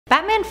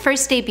Batman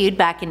first debuted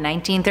back in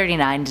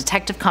 1939 in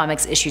Detective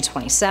Comics issue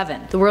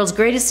 27. The world's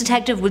greatest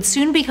detective would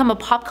soon become a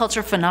pop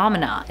culture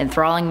phenomena,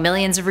 enthralling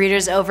millions of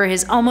readers over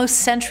his almost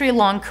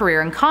century-long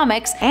career in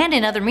comics and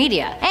in other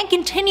media, and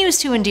continues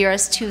to endear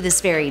us to this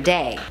very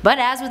day. But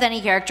as with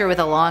any character with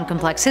a long,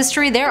 complex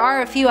history, there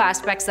are a few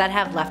aspects that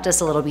have left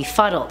us a little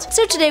befuddled.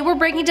 So today we're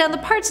breaking down the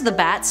parts of the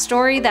Bat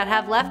story that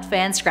have left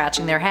fans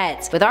scratching their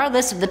heads, with our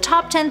list of the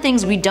top 10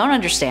 things we don't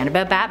understand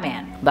about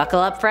Batman. Buckle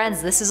up,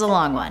 friends, this is a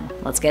long one.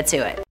 Let's get to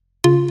it.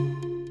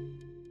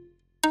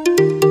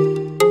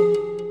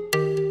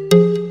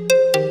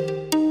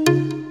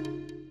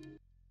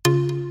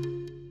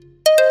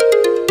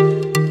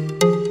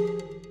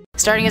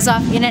 Starting us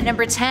off in at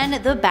number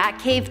 10, the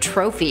Batcave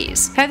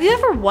trophies. Have you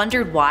ever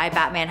wondered why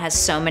Batman has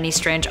so many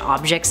strange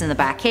objects in the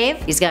Batcave?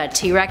 He's got a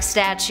T-Rex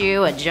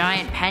statue, a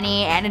giant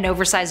penny, and an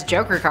oversized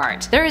Joker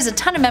card. There is a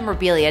ton of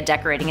memorabilia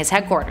decorating his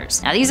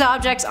headquarters. Now these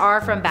objects are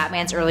from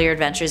Batman's earlier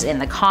adventures in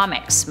the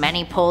comics,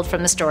 many pulled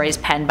from the stories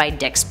penned by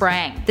Dick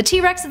Sprang. The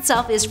T-Rex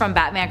itself is from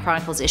Batman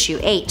Chronicles issue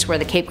 8, where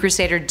the Cape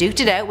Crusader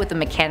duked it out with a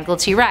mechanical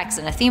T-Rex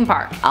in a theme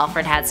park.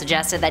 Alfred had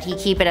suggested that he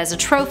keep it as a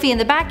trophy in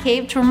the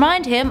Batcave to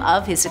remind him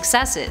of his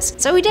successes.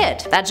 So he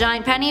did. That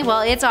giant penny,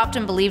 well, it's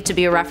often believed to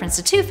be a reference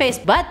to Two-Face,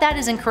 but that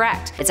is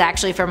incorrect. It's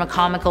actually from a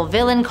comical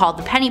villain called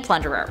the Penny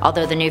Plunderer,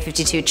 although the New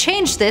 52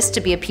 changed this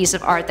to be a piece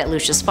of art that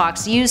Lucius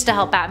Fox used to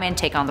help Batman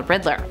take on the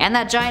Riddler. And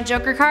that giant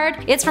Joker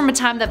card? It's from a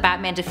time that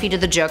Batman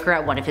defeated the Joker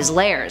at one of his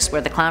lairs,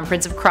 where the Clown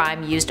Prince of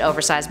Crime used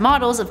oversized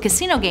models of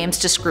casino games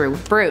to screw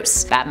with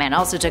Bruce. Batman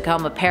also took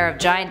home a pair of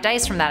giant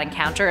dice from that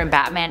encounter in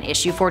Batman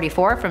issue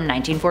 44 from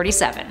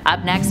 1947.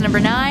 Up next, number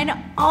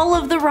 9, all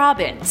of the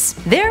Robins.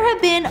 There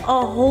have been a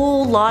whole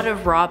lot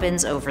of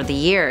Robins over the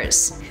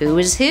years. Who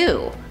is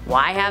who?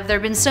 Why have there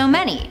been so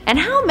many? And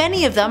how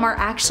many of them are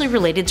actually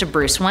related to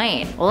Bruce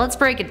Wayne? Well, let's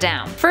break it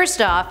down.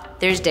 First off,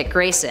 there's Dick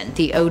Grayson,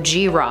 the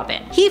OG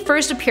Robin. He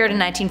first appeared in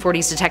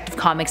 1940's Detective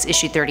Comics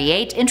issue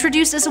 38,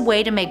 introduced as a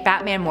way to make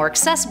Batman more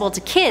accessible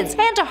to kids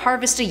and to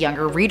harvest a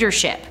younger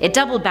readership. It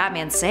doubled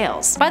Batman's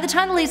sales. By the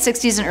time the late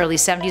 60s and early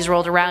 70s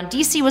rolled around,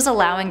 DC was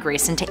allowing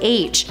Grayson to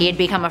age. He had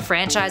become a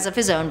franchise of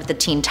his own with the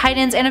Teen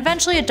Titans and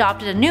eventually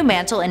adopted a new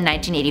mantle in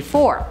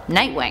 1984,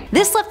 Nightwing.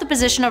 This left the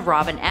position of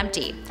Robin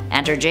empty.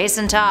 Enter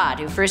Jason Todd,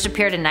 who first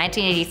appeared in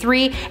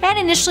 1983 and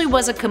initially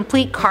was a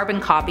complete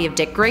carbon copy of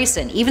Dick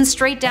Grayson, even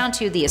straight down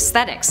to the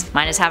aesthetics,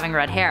 minus having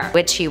red hair,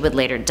 which he would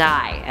later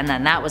dye, and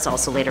then that was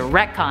also later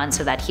retconned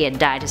so that he had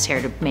dyed his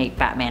hair to make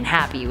Batman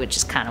happy, which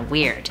is kinda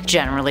weird.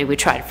 Generally, we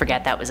try to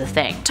forget that was a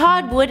thing.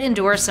 Todd would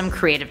endure some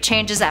creative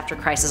changes after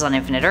Crisis on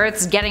Infinite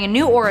Earths, getting a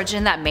new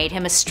origin that made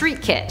him a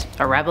street kid,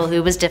 a rebel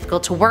who was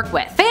difficult to work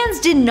with. Fans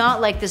did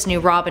not like this new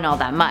Robin all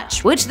that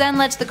much, which then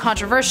led to the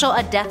controversial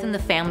A Death in the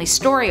Family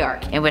story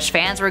arc, in which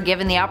fans were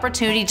given the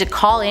opportunity to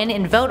call in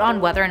and vote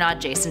on whether or not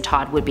Jason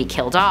Todd would be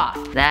killed off.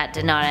 That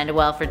did not end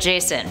well for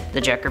Jason.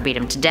 The Joker beat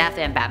him to death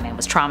and Batman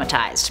was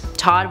traumatized.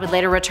 Todd would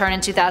later return in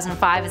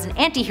 2005 as an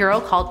anti-hero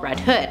called Red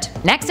Hood.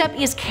 Next up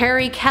is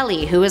Carrie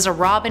Kelly, who is a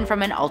Robin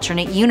from an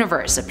alternate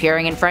universe,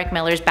 appearing in Frank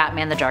Miller's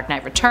Batman The Dark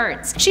Knight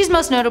Returns. She's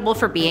most notable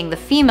for being the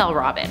female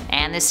Robin,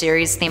 and this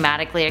series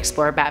thematically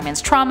explored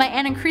Batman's trauma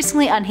and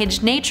increasingly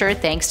unhinged nature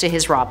thanks to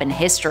his Robin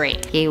history.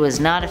 He was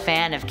not a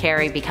fan of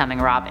Carrie becoming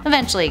Robin.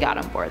 Eventually he got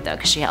on board though,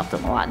 because she helped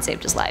him a lot and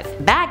saved his life.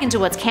 Back into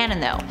what's canon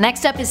though.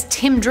 Next up is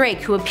Tim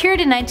Drake, who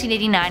appeared in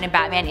 1989 in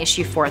Batman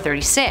issue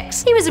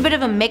 436. He was a bit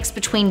of a mix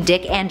between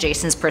Dick and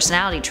Jason's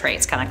personality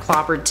traits, kinda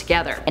clobbered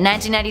together. In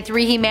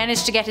 1993 he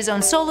managed to get his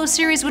own solo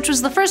series, which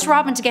was the first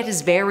Robin to get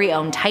his very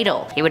own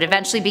title. He would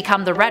eventually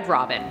become the Red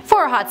Robin.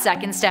 For a hot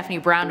second, Stephanie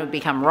Brown would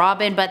become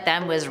Robin, but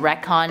then was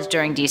retconned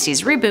during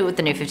DC's reboot with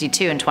the New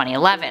 52 in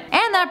 2011.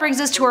 And that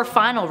brings us to our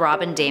final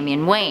Robin,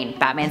 Damian Wayne,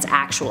 Batman's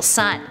actual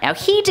son. Now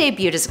he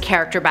debuted as a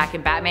character back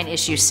in Batman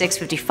issue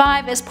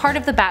 655 as part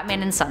of the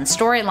Batman and Son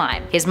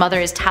storyline. His mother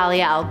is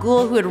Talia al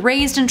Ghul, who had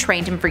raised and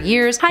trained him for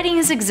years, hiding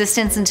his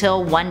existence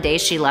until one day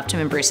she left him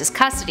in Bruce's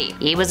custody.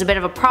 He was a bit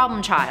of a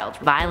problem child,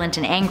 violent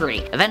and angry.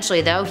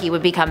 Eventually though, he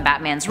would become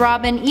Batman's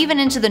Robin, even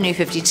into the New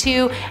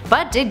 52,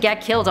 but did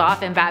get killed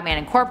off in Batman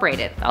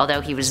Incorporated,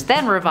 although he was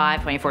then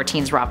revived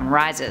 2014's Robin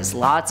Rises.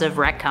 Lots of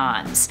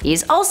retcons.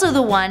 He's also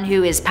the one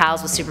who is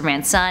pals with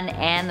Superman's son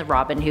and the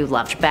Robin who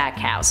loved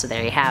Batcow, so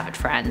there you have it,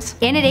 friends.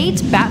 In at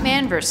 8,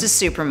 Batman vs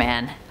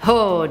Superman.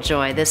 Oh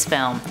joy, this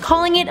film.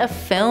 Calling it a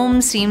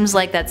film seems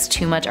like that's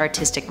too much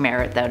artistic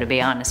merit though, to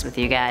be honest with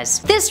you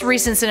guys. This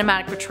recent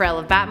cinematic portrayal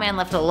of Batman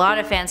left a lot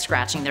of fans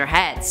scratching their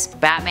heads.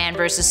 Batman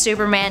vs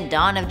Superman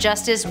Dawn of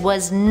Justice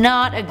was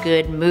not a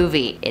good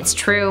movie. It's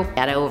true,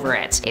 get over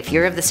it. If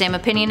you're of the same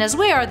opinion as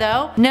we are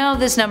though, no,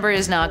 this number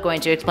is not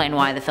going to explain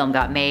why the film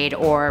got made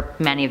or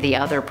many of the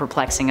other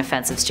perplexing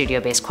offensive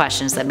studio-based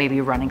questions that may be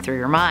running through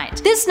your mind.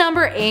 This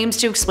number aims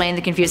to explain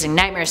the confusing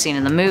nightmare scene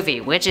in the movie,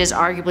 which is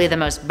arguably the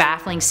most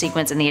baffling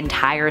sequence in the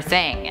entire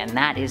thing, and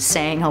that is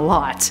saying a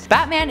lot.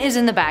 Batman is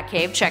in the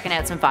Batcave checking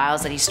out some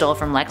files that he stole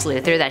from Lex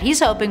Luthor that he's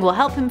hoping will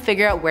help him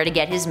figure out where to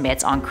get his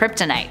mitts on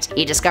kryptonite.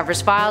 He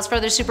discovers files for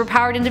other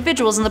superpowered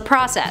individuals in the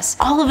process.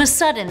 All of a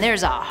sudden,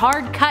 there's a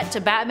hard cut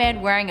to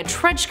Batman wearing a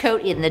trench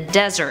coat in the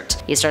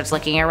desert. He starts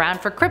looking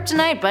around for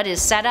kryptonite, but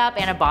is set up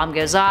and a bomb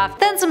goes off.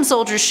 Then some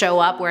soldiers show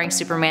up wearing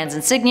Superman's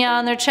insignia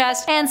on their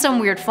chest, and some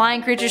weird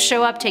flying creatures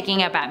show up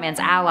taking out Batman's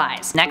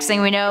allies. Next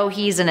thing we know,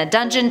 he's in a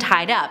dungeon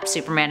tied up.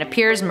 Superman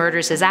appears,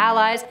 murders his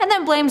allies, and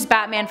then blames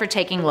Batman for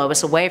taking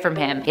Lois away from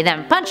him. He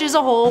then punches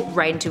a hole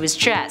right into his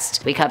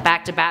chest. We cut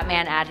back to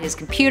Batman at his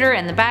computer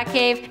in the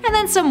Batcave, and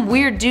then some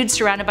weird dude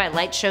surrounded by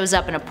light shows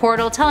up in a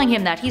portal telling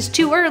him that he's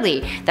too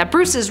early, that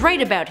Bruce is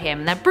right about him,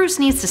 and that Bruce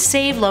needs to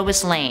save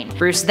Lois Lane.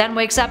 Bruce then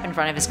wakes up in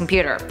front of his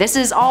computer. This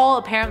is all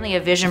apparently a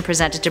vision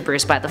presented to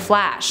Bruce by the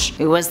Flash,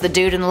 who was the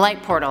dude in the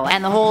light portal,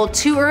 and the whole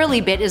too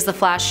early bit is the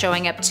Flash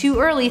showing up too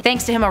early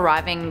thanks to him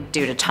arriving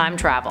due to time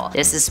travel.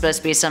 This is supposed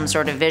to be some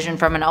sort of vision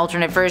from an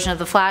alternate version of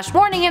the Flash,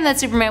 warning him that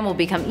Superman will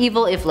become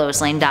evil if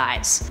Lois Lane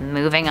dies.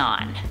 Moving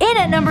on. In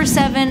at number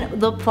 7,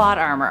 the plot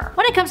armor.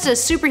 When it comes to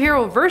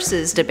superhero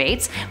versus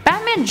debates,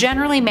 Batman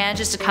generally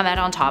manages to come out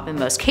on top in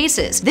most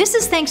cases. This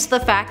is thanks to the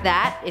fact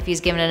that, if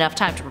he's given enough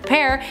time to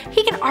prepare,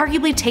 he can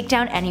arguably take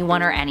down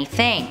anyone or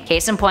anything.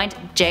 Case in point,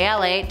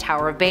 JLA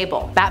Tower of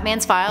Babel.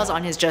 Batman's files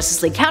on his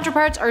Justice League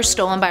counterparts are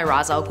stolen by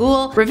Ra's al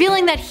Ghul,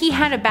 revealing that he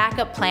had a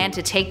backup plan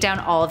to take down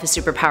all of his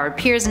superpowered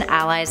peers and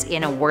allies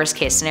in a worst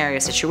case scenario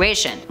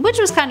situation, which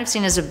was kind of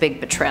seen as a big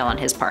betrayal on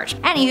his part.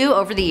 Anywho,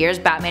 over the years,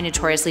 Batman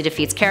notoriously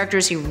defeats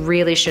characters he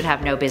really should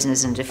have no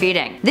business in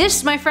defeating.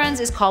 This, my friends,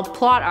 is called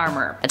plot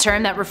armor, a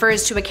term that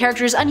refers to a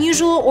character's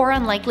unusual or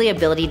unlikely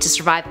ability to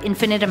survive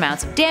infinite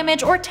amounts of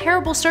damage or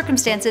terrible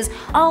circumstances,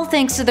 all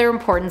thanks to their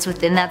importance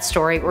within that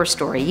story or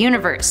story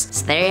universe.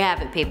 So there you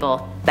have it,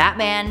 people.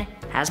 Batman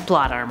has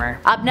plot armor.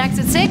 Up next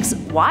at 6,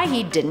 why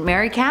he didn't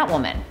marry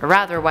Catwoman, or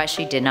rather why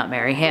she did not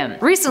marry him.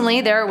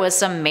 Recently, there was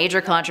some major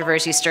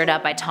controversy stirred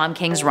up by Tom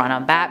King's run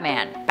on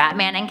Batman.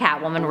 Batman and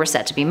Catwoman were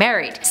set to be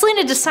married.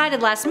 Selina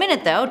decided last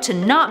minute though to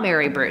not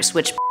marry Bruce,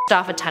 which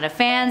off a ton of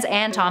fans,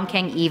 and Tom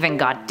King even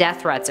got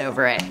death threats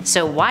over it.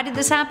 So why did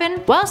this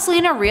happen? Well,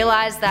 Selina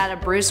realized that a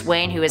Bruce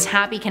Wayne who is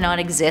happy cannot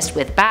exist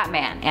with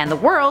Batman, and the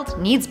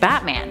world needs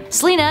Batman.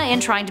 Selina,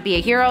 in trying to be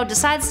a hero,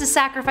 decides to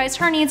sacrifice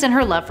her needs and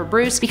her love for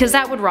Bruce because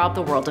that would rob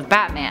the world of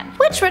Batman.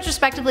 Which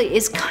retrospectively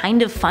is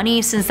kind of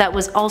funny since that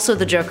was also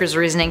the Joker's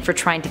reasoning for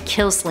trying to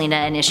kill Selina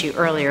an issue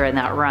earlier in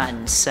that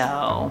run,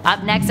 so.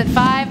 Up next at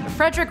 5,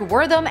 Frederick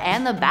Wortham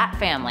and the Bat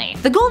Family.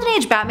 The Golden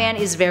Age Batman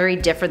is very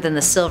different than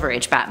the Silver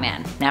Age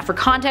Batman. Now for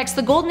context,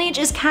 the Golden Age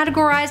is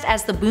categorized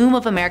as the boom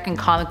of American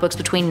comic books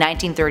between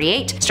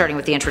 1938, starting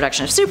with the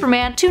introduction of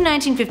Superman, to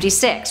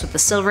 1956, with the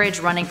Silver Age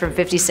running from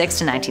 56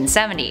 to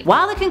 1970.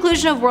 While the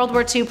conclusion of World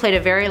War II played a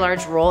very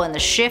large role in the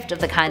shift of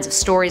the kinds of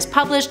stories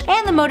published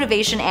and the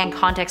motivation and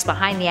context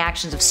behind the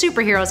actions of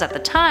superheroes at the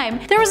time,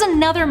 there was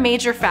another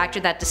major factor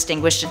that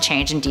distinguished a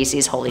change in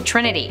DC's Holy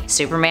Trinity: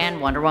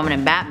 Superman, Wonder Woman,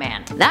 and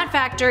Batman. That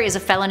factor is a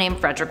fellow named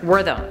Frederick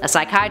Wortham, a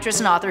psychiatrist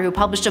and author who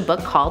published a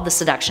book called The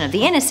Seduction of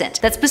the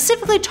Innocent that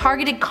specifically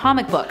targeted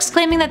comic books,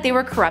 claiming that they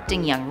were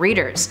corrupting young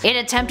readers. It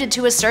attempted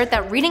to assert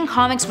that reading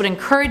comics would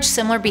encourage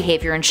similar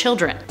behavior in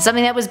children,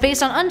 something that was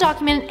based on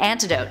undocumented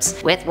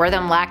anecdotes, with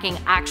Wortham lacking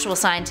actual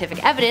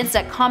scientific evidence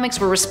that comics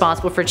were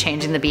responsible for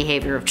changing the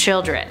behavior of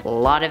children. A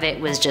lot of it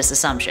was just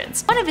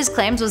assumptions. One of his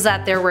claims was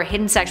that there were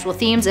hidden sexual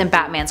themes in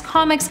Batman's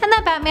comics and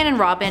that Batman and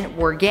Robin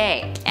were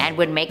gay, and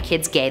would make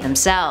kids gay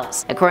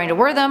themselves. According to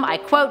Wortham, I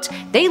quote,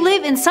 "They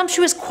live in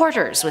sumptuous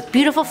quarters with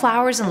beautiful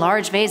flowers and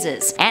large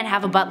vases, and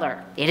have a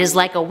butler. It is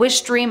like a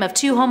wish dream of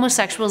two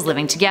homosexuals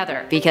living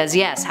together." Because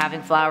yes,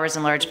 having flowers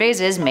and large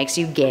vases makes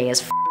you gay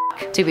as f.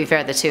 To be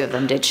fair, the two of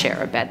them did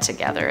share a bed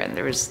together, and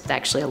there was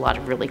actually a lot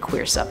of really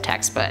queer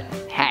subtext, but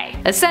hey.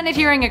 A Senate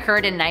hearing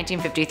occurred in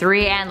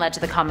 1953 and led to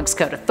the Comics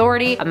Code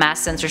Authority, a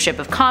mass censorship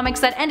of comics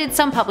that ended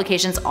some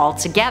publications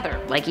altogether,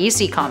 like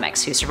EC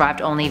Comics, who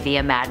survived only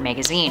via Mad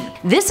Magazine.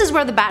 This is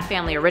where the Bat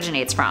Family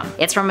originates from.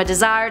 It's from a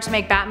desire to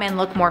make Batman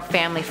look more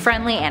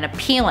family-friendly and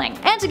appealing,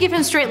 and to give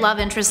him straight love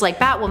interests like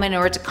Batwoman in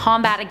order to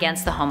combat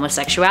against the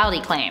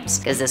homosexuality claims.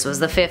 Because this was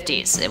the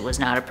 50s, it was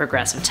not a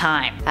progressive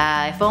time.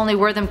 If only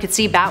Wortham could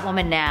see Batwoman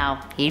now,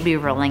 he'd be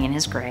rolling in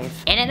his grave.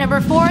 And at number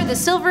 4, the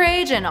Silver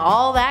Age and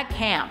all that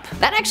camp.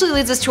 That actually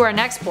leads us to our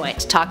next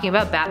point, talking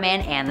about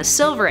Batman and the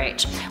Silver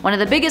Age. One of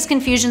the biggest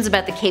confusions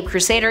about the Caped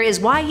Crusader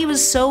is why he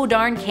was so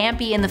darn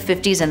campy in the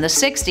 50s and the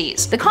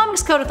 60s. The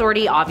Comics Code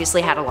Authority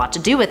obviously had a lot to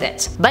do with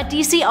it, but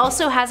DC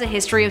also has a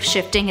history of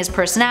shifting his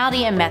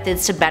personality and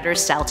methods to better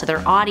sell to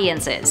their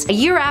audiences. A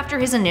year after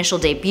his initial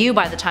debut,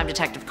 by the time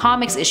Detective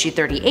Comics issue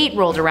 38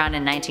 rolled around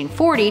in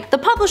 1940, the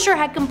publisher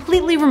had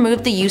completely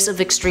removed the use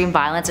of extreme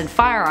violence and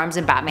firearms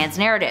in Batman's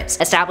narratives,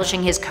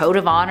 establishing his code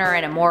of honor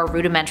in a more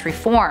rudimentary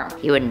form.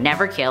 He would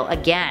never kill fail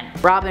again.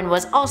 Robin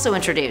was also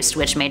introduced,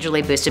 which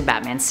majorly boosted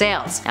Batman's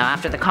sales. Now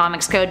after the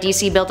Comics Code,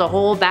 DC built a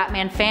whole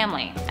Batman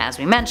family, as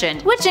we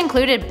mentioned, which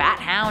included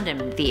Bat-Hound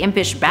and the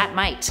impish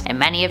Bat-Mite, and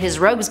many of his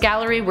rogues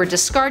gallery were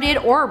discarded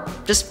or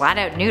just flat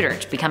out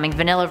neutered, becoming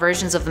vanilla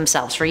versions of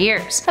themselves for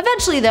years.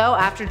 Eventually though,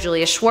 after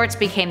Julius Schwartz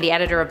became the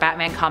editor of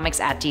Batman comics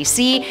at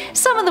DC,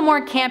 some of the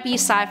more campy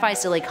sci-fi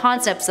silly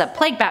concepts that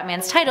plagued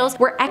Batman's titles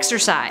were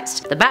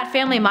exorcised. The Bat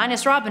family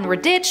minus Robin were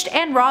ditched,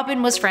 and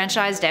Robin was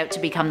franchised out to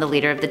become the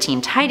leader of the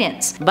Teen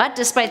Titans. But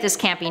despite this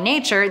campy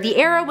nature, the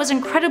era was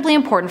incredibly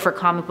important for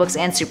comic books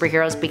and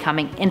superheroes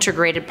becoming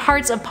integrated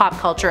parts of pop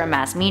culture and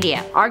mass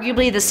media.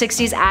 Arguably, the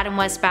 60s Adam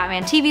West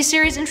Batman TV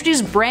series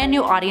introduced brand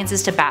new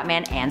audiences to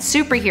Batman and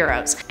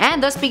superheroes,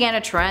 and thus began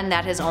a trend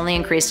that has only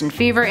increased in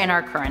fever in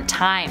our current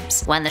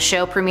times. When the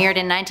show premiered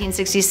in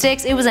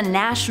 1966, it was a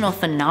national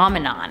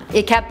phenomenon.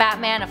 It kept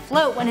Batman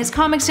afloat when his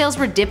comic sales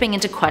were dipping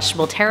into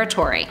questionable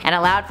territory, and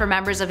allowed for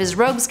members of his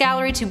rogues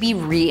gallery to be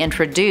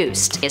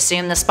reintroduced. He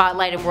assumed the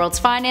spotlight of World's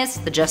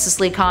Finest, the Justice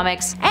League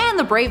comics, and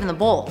the Brave and the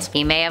Bold.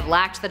 He may have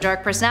lacked the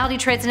dark personality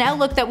traits and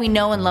outlook that we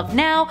know and love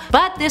now,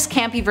 but this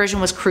campy version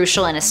was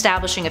crucial in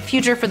establishing a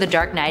future for the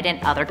Dark Knight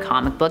and other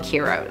comic book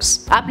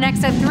heroes. Up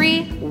next at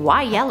 3,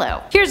 why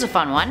yellow? Here's a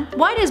fun one.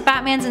 Why does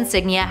Batman's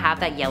insignia have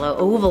that yellow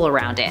oval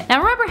around it?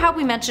 Now remember how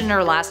we mentioned in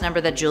our last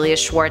number that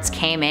Julius Schwartz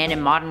came in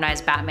and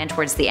modernized Batman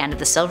towards the end of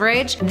the Silver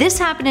Age? This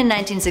happened in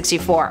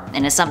 1964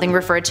 and is something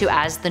referred to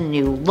as the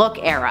New Look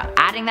era.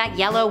 Adding that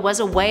yellow was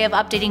a way of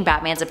updating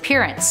Batman's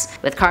appearance,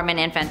 with Carmine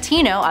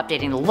Infantino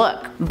updating the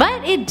look.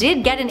 But it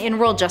did get an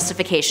in-world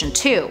justification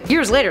too,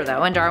 years later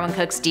though, in Darwin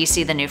Cook's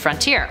DC The New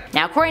Frontier.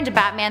 Now according to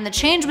Batman, the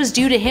change was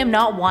due to him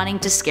not wanting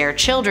to scare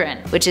children,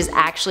 which is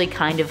actually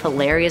kind of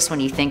hilarious when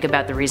you think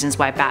about the reasons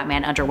why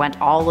Batman underwent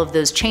all of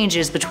those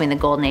changes between the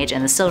Golden Age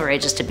and the Silver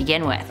Ages to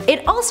begin with.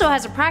 It also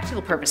has a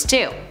practical purpose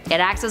too. It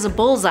acts as a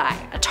bullseye,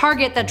 a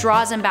target that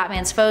draws in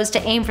Batman's foes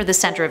to aim for the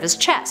center of his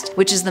chest,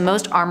 which is the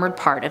most armored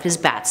part of his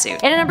batsuit.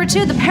 And at number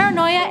 2, the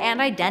paranoia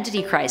and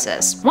identity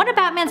crisis. One of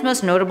Batman's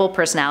most notable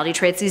personality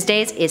traits these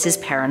days is his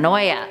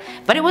paranoia,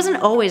 but it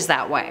wasn't always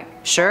that way.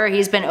 Sure,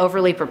 he's been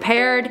overly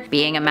prepared,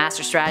 being a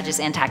master strategist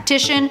and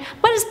tactician,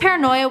 but his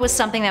paranoia was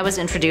something that was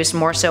introduced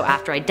more so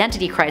after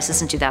Identity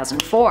Crisis in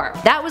 2004.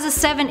 That was a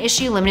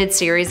 7-issue limited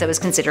series that was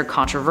considered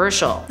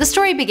controversial. The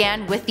story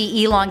began with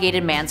the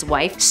elongated man's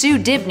wife, Sue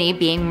Dibney,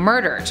 being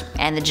murdered,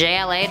 and the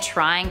JLA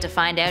trying to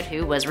find out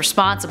who was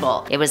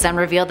responsible. It was then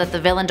revealed that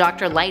the villain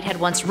Dr. Light had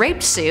once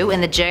raped Sue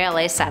in the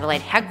JLA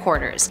satellite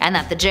headquarters, and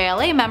that the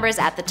JLA members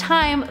at the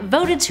time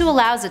voted to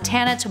allow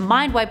Zatanna to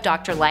mind-wipe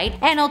Dr. Light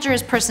and alter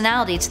his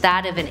personality to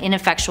that of an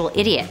ineffectual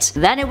idiot.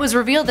 Then it was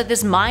revealed that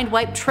this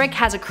mind-wipe trick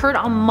has occurred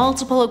on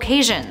multiple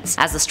occasions.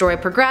 As the story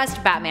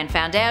progressed, Batman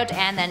found out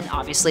and then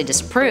obviously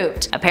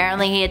disapproved.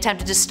 Apparently he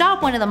attempted to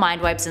stop one of the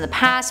mind wipes in the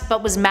past,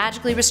 but was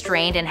magically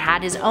restrained and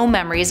had his own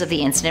memories of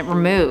the incident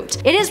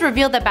removed. It is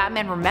revealed that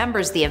Batman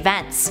remembers the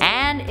events,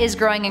 and is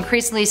growing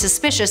increasingly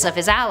suspicious of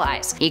his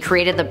allies. He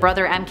created the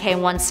Brother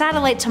MK1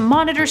 satellite to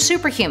monitor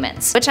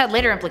superhumans, which had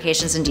later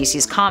implications in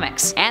DC's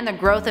comics, and the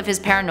growth of his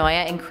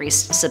paranoia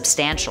increased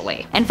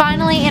substantially. And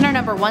finally, in our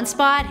number 1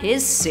 spot,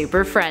 his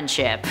super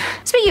friendship.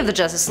 Speaking of the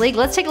Justice League,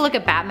 let's take a look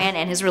at Batman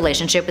and his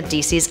relationship with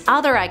DC's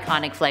other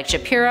iconic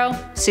flagship hero,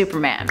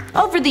 Superman.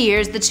 Over the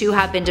years, the two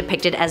have been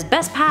depicted as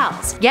best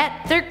pals, yet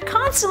they're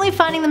constantly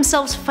finding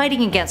themselves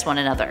fighting against one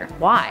another.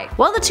 Why?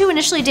 Well, the two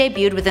initially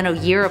debuted within a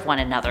year of one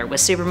another, with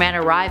Superman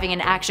arriving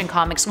in Action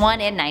Comics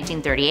 1 in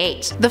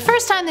 1938. The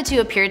first time the two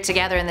appeared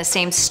together in the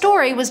same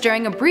story was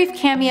during a brief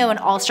cameo in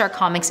All-Star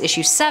Comics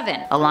issue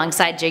 7,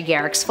 alongside Jay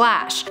Garrick's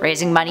Flash,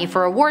 raising money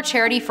for a war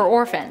charity for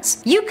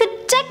orphans. You could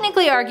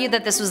technically argue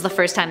that this was the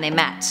first time they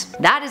met.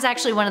 That is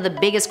actually one of the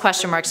biggest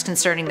question marks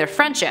concerning their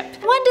friendship.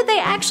 When did they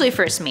actually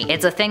first meet?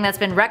 It's a thing that's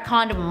been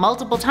retconned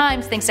multiple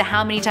times thanks to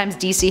how many times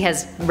DC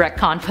has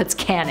retconned what's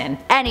canon.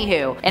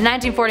 Anywho, in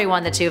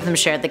 1941 the two of them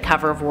shared the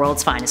cover of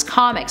World's Finest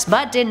Comics,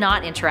 but did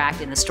not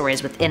interact in the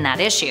stories within that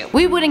issue.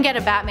 We wouldn't get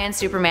a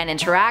Batman-Superman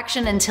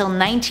interaction until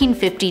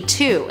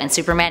 1952 in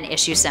Superman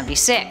issue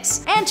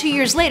 76. And 2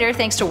 years later,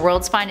 thanks to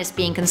World's Finest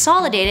being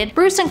consolidated,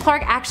 Bruce and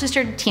Clark actually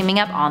started teaming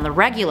up on the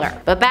regular.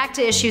 But back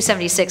to issue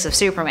 76 of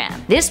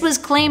Superman. This was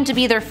claimed to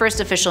be their first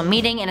official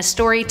meeting in a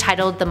story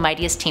titled The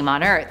Mightiest Team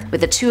on Earth,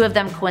 with the two of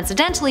them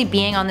coincidentally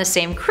being on the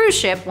same cruise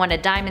ship when a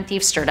diamond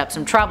thief stirred up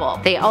some trouble.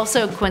 They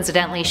also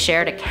coincidentally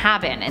shared a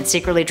cabin and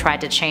secretly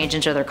tried to change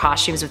into their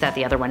costumes without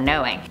the other one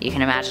knowing. You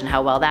can imagine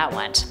how well that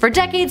went. For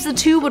decades the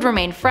two would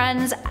remain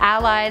friends,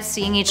 allies,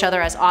 seeing each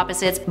other as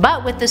opposites,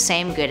 but with the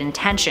same good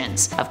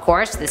intentions. Of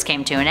course, this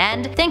came to an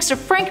end thanks to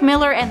Frank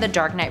Miller and The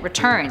Dark Knight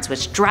Returns,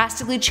 which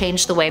drastically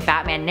changed the way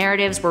Batman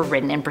narratives were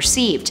written and perceived.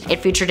 perceived.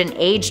 It featured an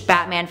aged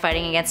Batman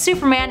fighting against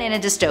Superman in a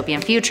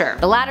dystopian future,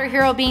 the latter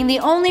hero being the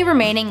only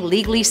remaining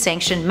legally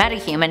sanctioned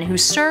metahuman who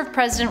served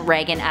President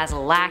Reagan as a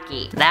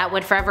lackey. That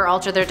would forever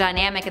alter their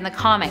dynamic in the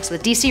comics,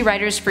 with DC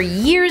writers for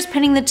years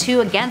pitting the two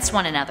against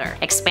one another,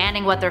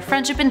 expanding what their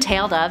friendship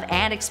entailed of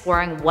and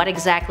exploring what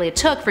exactly it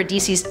took for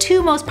DC's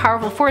two most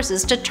powerful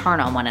forces to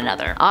turn on one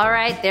another.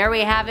 Alright, there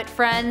we have it,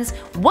 friends.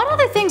 What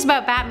other things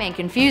about Batman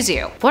confuse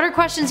you? What are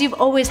questions you've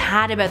always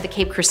had about the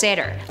Caped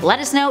Crusader? Let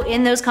us know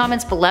in those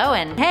comments below,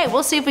 and hey,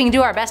 we'll see if we can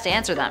do our best to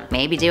answer them.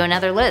 Maybe do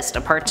another list,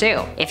 a part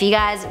 2. If you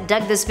guys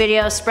dug this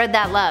video, spread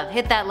that love,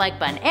 hit that like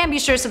button, and be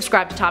sure to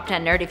subscribe to Top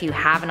 10 Nerd if you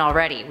haven't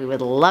already. We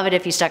would love it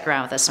if you stuck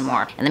around with us some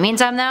more. In the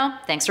meantime though,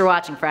 thanks for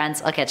watching,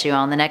 friends. I'll catch you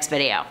all in the next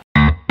video.